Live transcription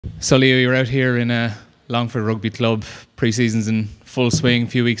So Leo, you're out here in Longford Rugby Club. Pre-season's in full swing. A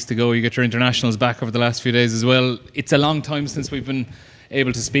few weeks to go. You get your internationals back over the last few days as well. It's a long time since we've been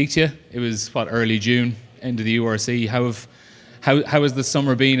able to speak to you. It was early June, end of the URC. How has the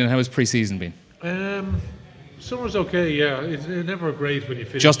summer been, and how has pre-season been? Summer's okay. Yeah, it's never great when you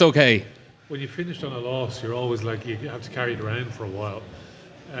finish. Just okay. When you finished on a loss, you're always like you have to carry it around for a while.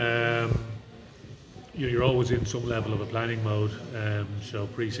 You're always in some level of a planning mode. So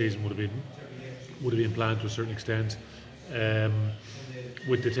pre-season would have been planned to a certain extent.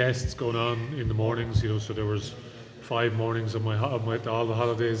 With the tests going on in the mornings, so there was 5 mornings on all the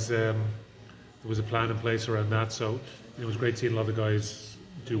holidays. There was a plan in place around that. So it was great seeing a lot of the guys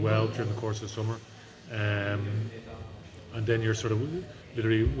do well during the course of the summer. And then you're sort of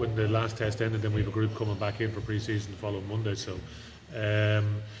literally when the last test ended, then we have a group coming back in for pre-season the following Monday. So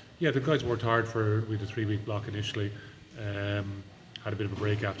the guys worked hard with a 3-week block initially. Had a bit of a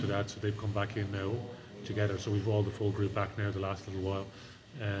break after that, so they've come back in now together. So we've all the full group back now the last little while.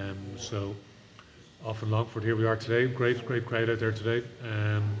 So off in Longford, here we are today. Great crowd out there today.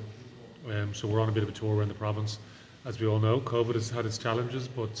 So we're on a bit of a tour around the province. As we all know, COVID has had its challenges,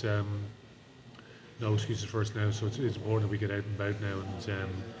 but no excuses for us now. So it's important that we get out and about now, and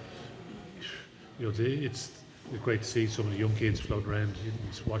it's great to see some of the young kids floating around,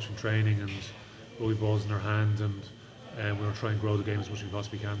 watching training and rugby balls in their hand, and we're going to try and grow the game as much as we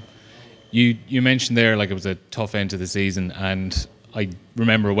possibly can. You mentioned there it was a tough end to the season, and I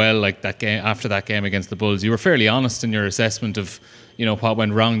remember well that game, after that game against the Bulls, you were fairly honest in your assessment of what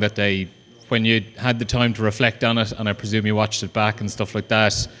went wrong that day. When you had the time to reflect on it, and I presume you watched it back and stuff like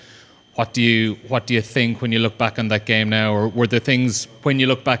that, what do you think when you look back on that game now, or were there things when you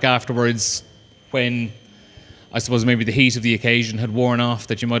look back afterwards when I suppose maybe the heat of the occasion had worn off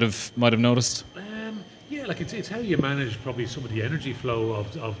that you might have noticed? It's how you manage probably some of the energy flow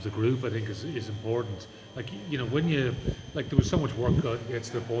of the group. I think is important. When you there was so much work gets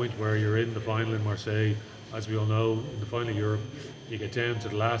to the point where you're in the final in Marseille, as we all know, in the final of Europe, you get down to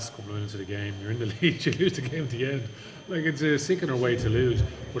the last couple of minutes of the game, you're in the lead, you lose the game at the end. It's a sickener way to lose,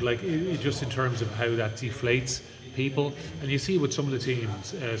 but it just in terms of how that deflates people, and you see with some of the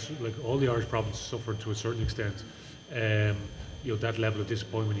teams, all the Irish provinces suffered to a certain extent. That level of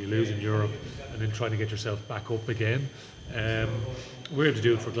disappointment when you lose in Europe, and then trying to get yourself back up again. We're able to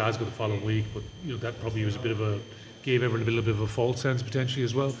do it for Glasgow the following week, but that probably was gave everyone a little bit of a false sense potentially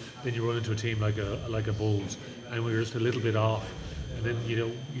as well. Then you run into a team like a Bulls, and we're just a little bit off, and then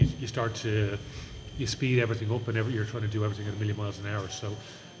you start to speed everything up, and you're trying to do everything at 1,000,000 miles an hour. So,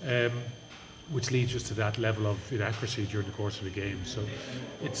 which leads us to that level of inaccuracy during the course of the game. So,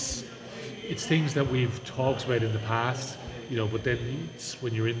 it's things that we've talked about in the past, but then it's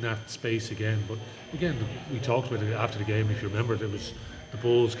when you're in that space again. But again, we talked about it after the game. If you remember, the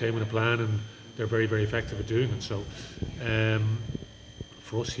Bulls came with a plan, and they're very, very effective at doing it. So,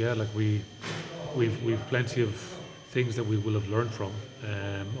 for us, we've plenty of things that we will have learned from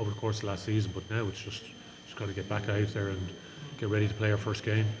over the course of last season. But now it's just got to get back out there and get ready to play our first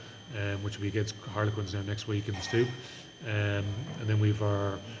game, which will be against Harlequins now next week in the Stoop. And then we've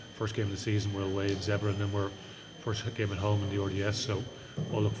our first game of the season. We're away in Zebra, and then we're first game at home in the RDS. So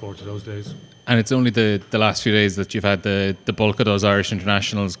we'll look forward to those days. And it's only the last few days that you've had the bulk of those Irish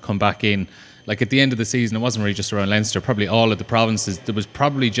internationals come back in. At the end of the season, it wasn't really just around Leinster, probably all of the provinces. There was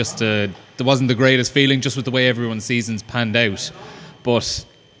probably there wasn't the greatest feeling just with the way everyone's seasons panned out. But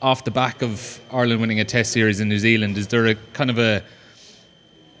off the back of Ireland winning a test series in New Zealand, is there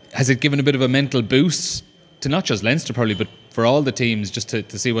has it given a bit of a mental boost to not just Leinster probably, but for all the teams, just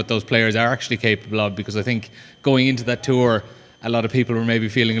to see what those players are actually capable of? Because I think going into that tour, a lot of people were maybe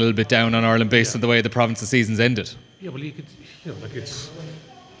feeling a little bit down on Ireland based on the way the province's seasons ended. Yeah, well, you could, it's,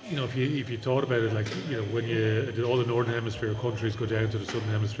 if you thought about it, when all the Northern Hemisphere countries go down to the Southern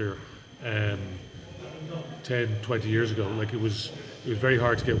Hemisphere 10, 20 years ago, it was very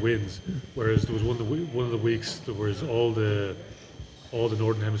hard to get wins. Whereas there was one of the weeks there was all the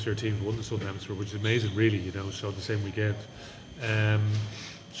Northern Hemisphere teams won the Southern Hemisphere, which is amazing, really. So the same weekend.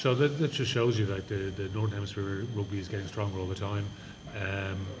 So that just shows you that the Northern Hemisphere rugby is getting stronger all the time.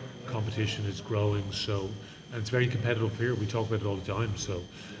 Competition is growing, and it's very competitive here. We talk about it all the time. So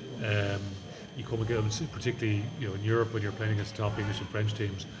you come against, particularly in Europe, when you're playing against the top English and French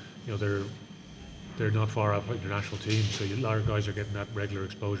teams, they're not far off international teams. So a lot of guys are getting that regular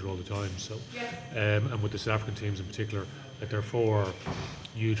exposure all the time. So and with the South African teams in particular, there are 4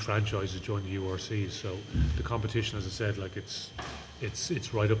 huge franchises joined the URC. So the competition, as I said,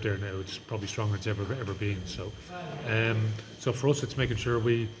 it's right up there now. It's probably stronger than it's ever been. So, so for us, it's making sure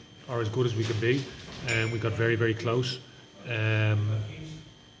we are as good as we can be, and we got very, very close.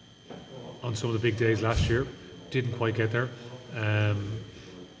 on some of the big days last year. Didn't quite get there.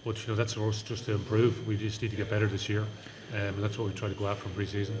 But that's for us just to improve. We just need to get better this year, and that's what we try to go after in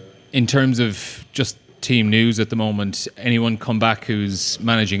pre-season. In terms of just team news at the moment, anyone come back who's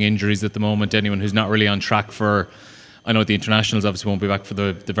managing injuries at the moment? Anyone who's not really on track for? I know the internationals obviously won't be back for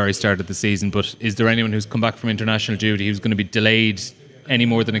the very start of the season, but is there anyone who's come back from international duty who's going to be delayed any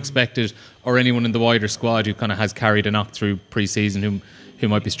more than expected, or anyone in the wider squad who kind of has carried a knock through pre-season who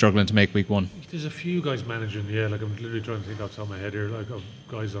might be struggling to make week one? There's a few guys managing, like I'm literally trying to think off the top of my head here, like of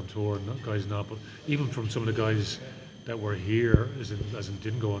guys on tour and guys not, but even from some of the guys that were here, as in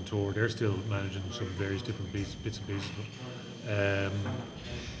didn't go on tour, they're still managing some various different bits and pieces.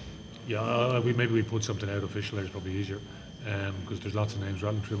 But, maybe we put something out official there, it's probably easier, because there's lots of names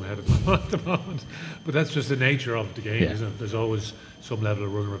rattling through my head at the moment. But that's just the nature of the game, isn't it? There's always some level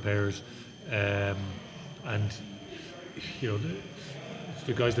of run repairs, and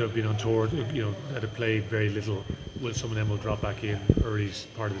the guys that have been on tour, that have played very little, some of them will drop back in early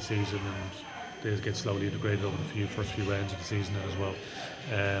part of the season, and they'll get slowly integrated over the first few rounds of the season as well.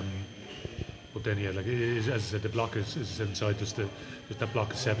 But then, as I said, the block is inside just that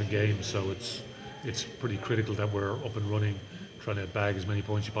block of 7 games, so it's pretty critical that we're up and running, trying to bag as many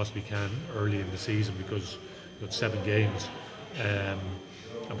points you possibly can early in the season, because it's 7 games.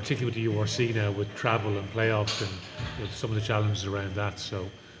 And particularly with the URC now, with travel and playoffs and some of the challenges around that. So,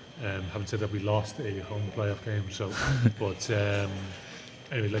 having said that, we lost a home playoff game. So, but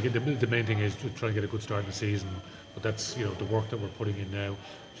anyway, the main thing is to try and get a good start in the season. But that's the work that we're putting in now.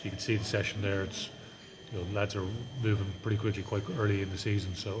 So you can see the session there. It's lads are moving pretty quickly, quite early in the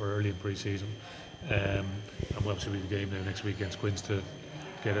season, or early in pre-season. And we'll obviously be the game now next week against Quins to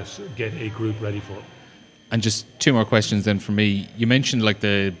get a group ready for it. And just 2 more questions then for me. You mentioned like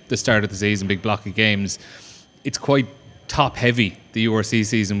the start of the season, big block of games. It's quite top heavy, the URC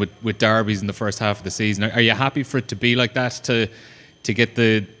season, with derbies in the first half of the season. Are you happy for it to be like that, to get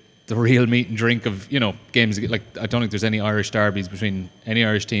the real meat and drink of games? Like, I don't think there's any Irish derbies between any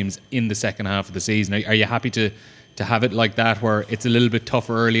Irish teams in the second half of the season. Are you happy to have it like that, where it's a little bit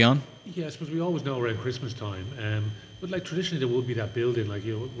tougher early on? Yeah, I suppose we always know around Christmas time, but like traditionally there would be that building, like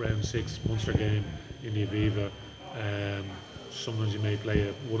round 6 Munster game in the Aviva. Sometimes you may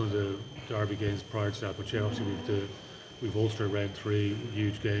play one of the derby games prior to that, but obviously we've Ulster round 3,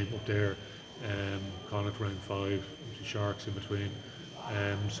 huge game up there, Connacht round 5, Sharks in between.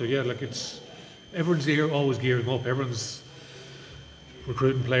 Everyone's here always gearing up. Everyone's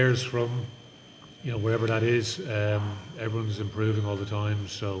recruiting players from wherever that is. Everyone's improving all the time.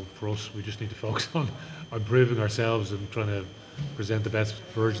 So for us, we just need to focus on improving ourselves and trying to present the best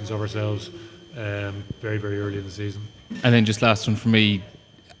versions of ourselves very, very early in the season. And then just last one for me.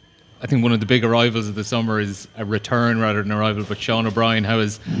 I think one of the big arrivals of the summer is a return rather than arrival. But Sean O'Brien, how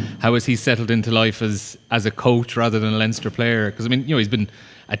has he settled into life as a coach rather than a Leinster player? Because he's been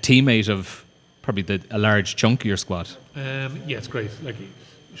a teammate of probably a large chunk of your squad. It's great. Like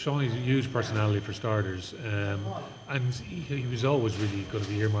Sean is a huge personality for starters, and he was always really going to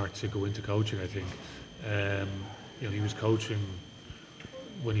be earmarked to go into coaching. I think he was coaching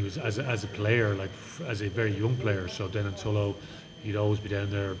when he was as a player, like as a very young player. So then in Tullow, he'd always be down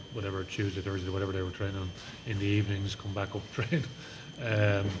there, whatever, Tuesday, Thursday, whatever they were training on, in the evenings, come back up, train.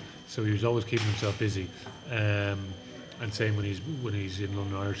 So he was always keeping himself busy. And same when he's in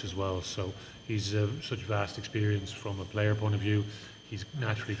London Irish as well. So he's such vast experience from a player point of view. He's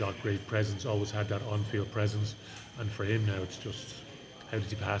naturally got great presence, always had that on-field presence. And for him now, it's just how does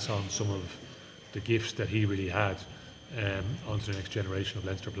he pass on some of the gifts that he really had onto the next generation of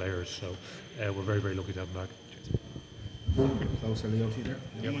Leinster players. So we're very, very lucky to have him back. Closer, Leo, to you there.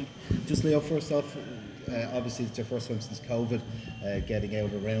 Yeah. Just Leo, first off, obviously it's your first one since COVID, getting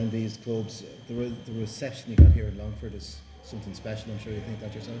out around these clubs. The reception you got here in Longford is something special. I'm sure you think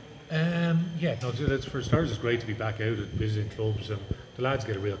that yourself. For starters, it's great to be back out and visiting clubs, and the lads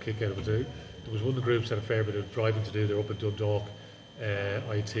get a real kick out of it. There was one of the groups that had a fair bit of driving to do. They're up at Dundalk,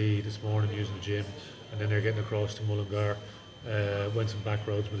 IT this morning using the gym, and then they're getting across to Mullingar. Went some back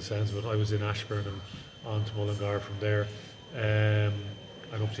roads with the sounds of it. I was in Ashburn and on to Mullingar from there, and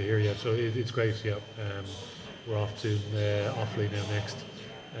up to here. Yeah, so it's great. Yeah, we're off to Offaly now next.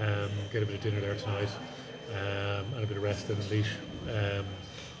 Get a bit of dinner there tonight, and a bit of rest in Laois.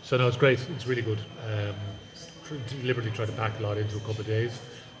 So no, it's great. It's really good. Deliberately try to pack a lot into a couple of days,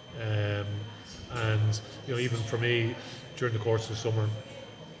 and even for me, during the course of the summer,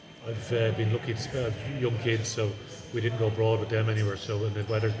 I've been lucky to have young kids, so we didn't go abroad with them anywhere. So and the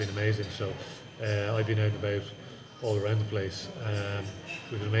weather's been amazing. So I've been out and about all around the place.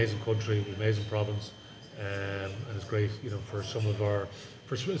 We have an amazing country, we have an amazing province, and it's great, for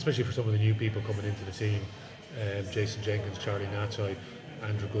especially for some of the new people coming into the team, Jason Jenkins, Charlie Natsai,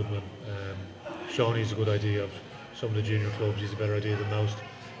 Andrew Goodman, Shawnee's a good idea. Of some of the junior clubs, he's a better idea than most.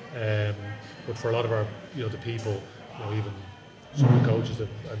 But for a lot of our, the people, even some of the coaches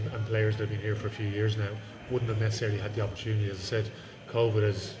and players that have been here for a few years now, wouldn't have necessarily had the opportunity. As I said, COVID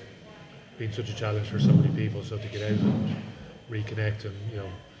has been such a challenge for so many people. So to get out and reconnect and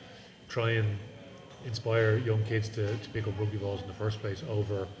try and inspire young kids to pick up rugby balls in the first place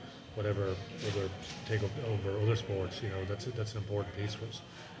over whatever take up over other sports, that's an important piece for us.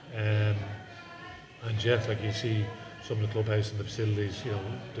 And yeah, like you see some of the clubhouse and the facilities,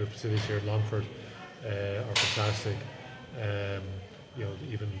 the facilities here at Longford are fantastic.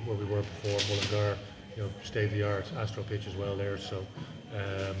 Even where we were before, Mullingar, state of the art, Astro pitch as well there. So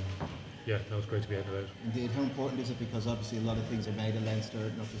it's great to be out and about. Indeed, how important is it? Because obviously a lot of things are made in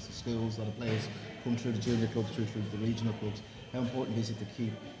Leinster, not just the schools, a lot of players come through the junior clubs, through the regional clubs. How important is it to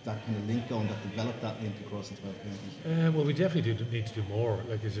keep that kind of link going, that develop that link across the 12 counties? Well, we definitely need to do more.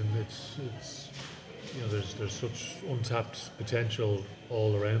 Like, as in, it's there's such untapped potential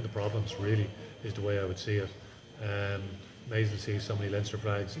all around the province. Really, is the way I would see it. Amazing to see so many Leinster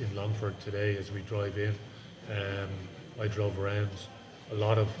flags in Longford today as we drive in. I drove around a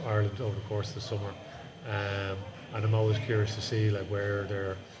lot of Ireland over the course of the summer, and I'm always curious to see like where there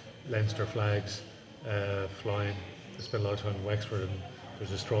are Leinster flags flying. I spent a lot of time in Wexford, and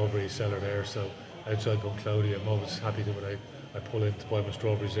there's a strawberry cellar there. So outside Bunclody, I'm always happy that when I pull in to buy my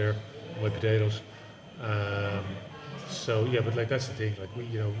strawberries there, my potatoes. But like that's the thing. Like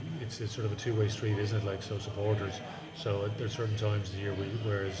it's sort of a two-way street, isn't it? Like, so supporters. So there's certain times of the year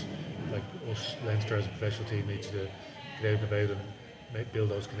whereas like us Leinster as a professional team needs to get out and about and build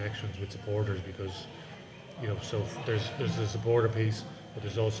those connections with supporters, because so there's the supporter piece, but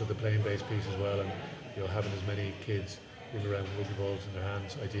there's also the playing base piece as well, and having as many kids run around with rugby balls in their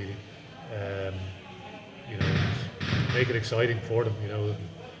hands, ideally, make it exciting for them.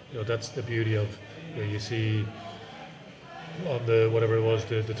 That's the beauty of you see on the whatever it was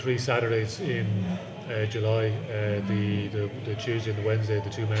the 3 Saturdays in July, the Tuesday and the Wednesday, the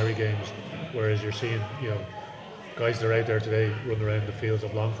 2 Maori games, whereas you're seeing guys that are out there today running around the fields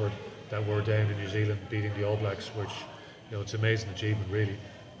of Longford that were down in New Zealand beating the All Blacks, which it's an amazing achievement really.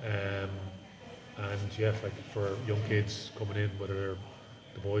 Like for young kids coming in, whether they're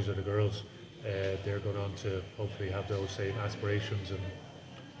the boys or the girls, they're going on to hopefully have those same aspirations and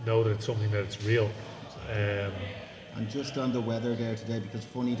know that it's something that it's real. And just on the weather there today, because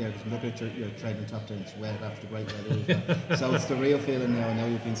funny there, because look at your training top down, it's wet after the great weather we've had. So it's the real feeling now. I know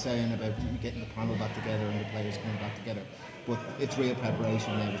you've been saying about getting the panel back together and the players coming back together, but it's real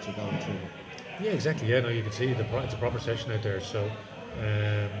preparation now that you're going through. Yeah, exactly. Yeah, no, you can see it's a proper session out there. So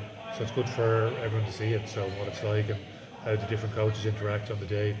it's good for everyone to see it. So what it's like and how the different coaches interact on the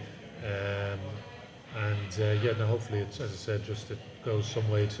day. Hopefully it's, as I said, just it goes some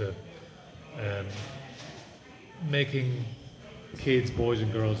way to making kids, boys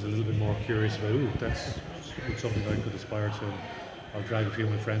and girls, a little bit more curious about, that's something I could aspire to, and I'll drag a few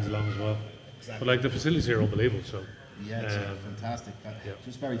of my friends along as well. Exactly. But like the facilities here are unbelievable, so yeah, it's fantastic.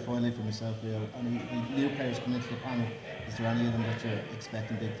 Just very finally for myself, Leo, any new players coming into the panel, is there any of them that you're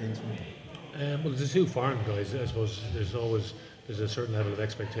expecting big things from? Well, there's the 2 foreign guys. I suppose there's a certain level of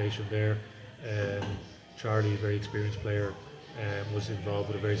expectation there. Charlie, very experienced player, was involved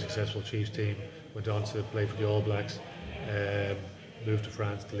with a very successful Chiefs team, went on to play for the All Blacks, moved to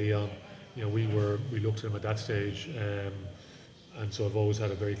France, to Lyon. We looked at him at that stage, and so I've always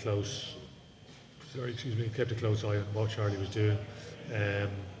had kept a close eye on what Charlie was doing. A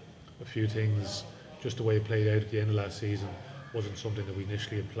few things, just the way it played out at the end of last season, wasn't something that we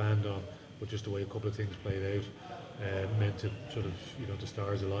initially had planned on, but just the way a couple of things played out meant it sort of, the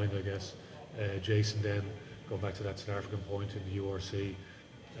stars aligned, I guess. Jason then, going back to that South African point in the URC,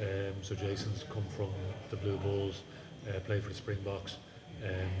 so Jason's come from the Blue Bulls, played for the Springboks,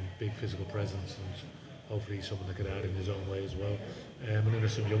 big physical presence, and hopefully he's someone that could add in his own way as well. And then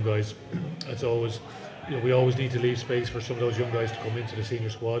there's some young guys. It's always, we always need to leave space for some of those young guys to come into the senior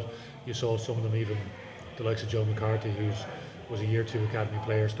squad. You saw some of them, even the likes of Joe McCarthy, who was a Year 2 academy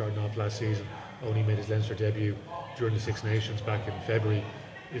player starting off last season, only made his Leinster debut during the Six Nations back in February,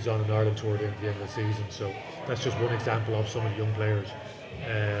 is on an Ireland tour at the end of the season. So that's just one example of some of the young players.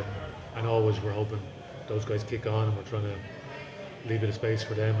 And always we're hoping those guys kick on, and we're trying to leave a bit of space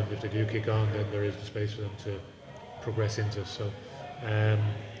for them, and if they do kick on, then there is the space for them to progress into. So,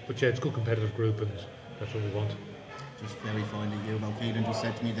 but yeah, it's a good competitive group, and that's what we want. Just very finally, Leo Cullen just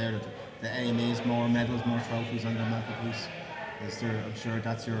said to me there that the aim is more medals, more trophies on the mantelpiece. I'm sure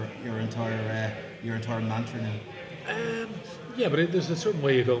that's your entire mantra now. Yeah, but there's a certain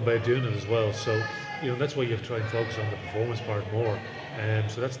way you go about doing it as well. So, that's why you have to try and focus on the performance part more.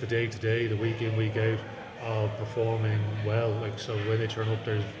 So that's the day-to-day, the week in, week out of performing well. Like, so when they turn up,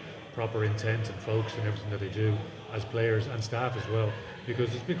 there's proper intent and focus in everything that they do as players and staff as well,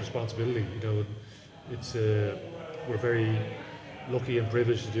 because it's a big responsibility. It's we're very lucky and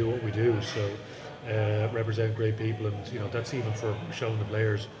privileged to do what we do. So represent great people, and that's even for showing the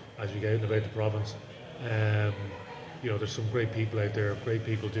players as we get out and about the province. There's some great people out there, great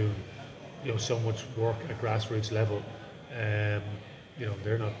people doing so much work at grassroots level.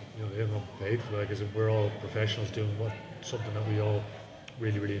 They're not paid for, like, as if we're all professionals doing something that we all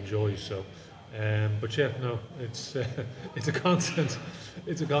really, really enjoy. So, but yeah, no, it's a constant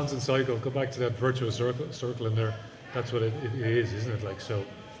cycle. Go back to that virtuous circle in there. That's what it is, isn't it? Like, so,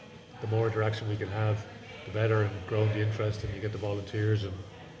 the more interaction we can have, the better, and growing the interest, and you get the volunteers and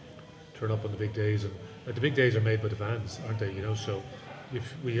turn up on the big days. And the big days are made by the fans, aren't they? So,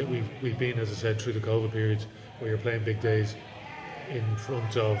 if we've been, as I said, through the COVID periods where you're playing big days in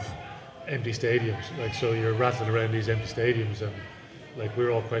front of empty stadiums, like, so you're rattling around these empty stadiums, and like, we're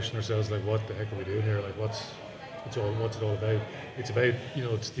all questioning ourselves, like, what the heck are we doing here? Like, what's it all about? It's about,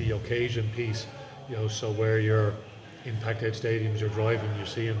 it's the occasion piece, so where you're in packed out stadiums, you're driving, you're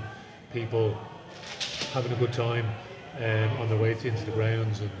seeing people having a good time on their way into the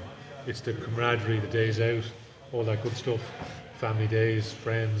grounds, and it's the camaraderie, the days out, all that good stuff, family days,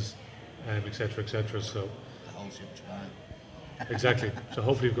 friends, etc., etc. So, the whole ship. Exactly. So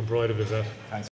hopefully we can provide a bit of that. Thanks.